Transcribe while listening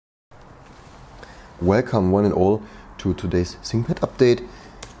Welcome one and all to today's ThinkPad update.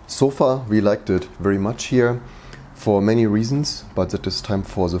 So far we liked it very much here for many reasons, but it is time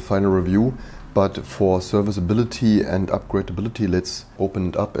for the final review. But for serviceability and upgradability, let's open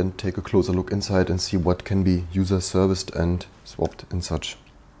it up and take a closer look inside and see what can be user serviced and swapped and such.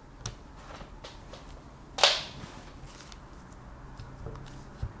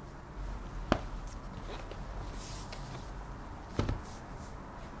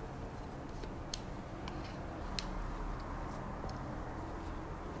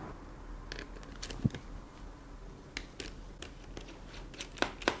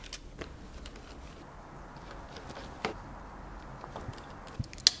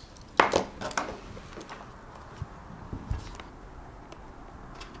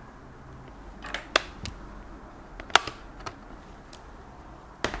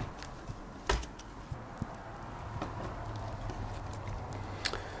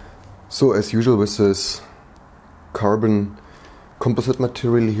 So as usual with this carbon composite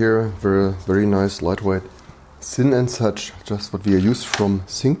material here, very nice, lightweight, thin and such, just what we are used from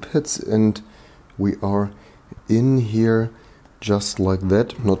ThinkPads, and we are in here just like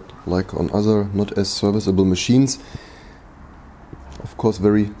that, not like on other, not as serviceable machines. Of course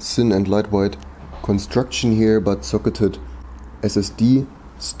very thin and lightweight construction here, but socketed SSD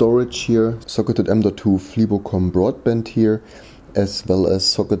storage here, socketed M.2 Flibocom broadband here, as well as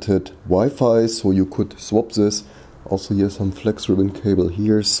socketed Wi-Fi, so you could swap this. Also here some flex ribbon cable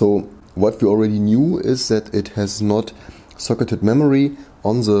here. So what we already knew is that it has not socketed memory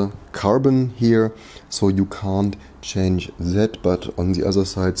on the carbon here, so you can't change that, but on the other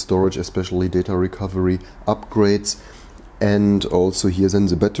side storage, especially data recovery upgrades, and also here then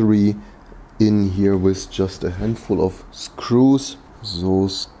the battery in here with just a handful of screws,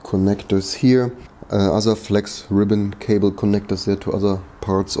 those connectors here. Other flex ribbon cable connectors there to other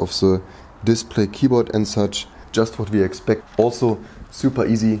parts of the display, keyboard and such. Just what we expect. Also super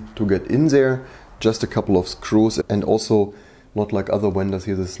easy to get in there. Just a couple of screws, and also not like other vendors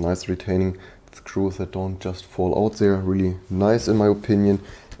here, this nice retaining screws that don't just fall out there. Really nice in my opinion.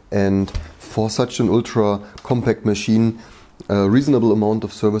 And for such an ultra compact machine, a reasonable amount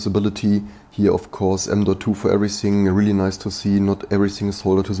of serviceability. Here of course M.2 for everything, really nice to see, not everything is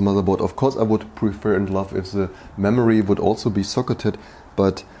soldered to the motherboard. Of course I would prefer and love if the memory would also be socketed,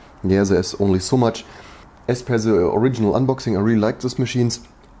 but yeah, there's only so much. As per the original unboxing, I really liked this machines.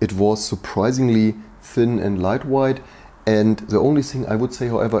 It was surprisingly thin and lightweight, and the only thing I would say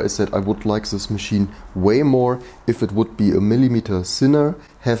however is that I would like this machine way more if it would be a millimeter thinner,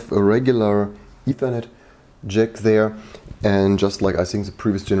 have a regular Ethernet jack there, and just like I think the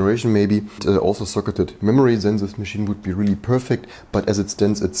previous generation maybe, also socketed memory, then this machine would be really perfect. But as it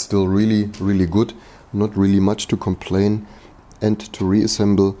stands, it's still really good, not really much to complain. And to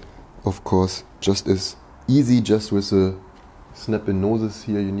reassemble, of course, just as easy, just with the snap-in noses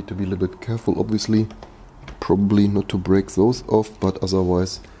here. You need to be a little bit careful obviously, probably not to break those off, but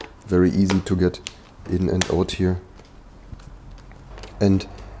otherwise very easy to get in and out here. And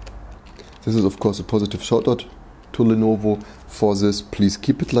this is of course a positive shout out to Lenovo for this. Please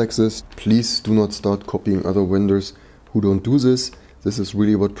keep it like this. Please do not start copying other vendors who don't do this. This is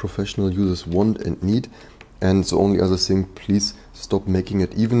really what professional users want and need. And the only other thing, please stop making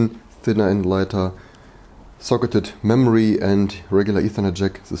it even thinner and lighter. Socketed memory and regular Ethernet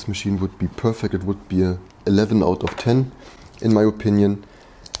jack. This machine would be perfect. It would be a 11 out of 10 in my opinion.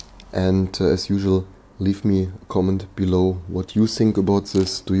 And as usual, leave me a comment below what you think about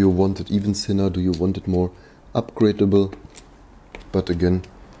this. Do you want it even thinner? Do you want it more upgradable? But again,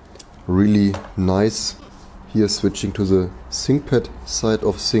 really nice. Here switching to the ThinkPad side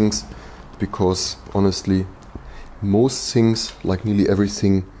of things, because honestly most things, like nearly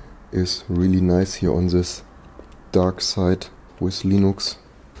everything, is really nice here on this dark side with Linux.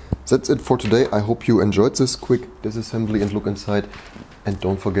 That's it for today. I hope you enjoyed this quick disassembly and look inside, and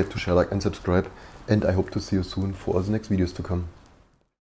don't forget to share, like and subscribe, and I hope to see you soon for the next videos to come.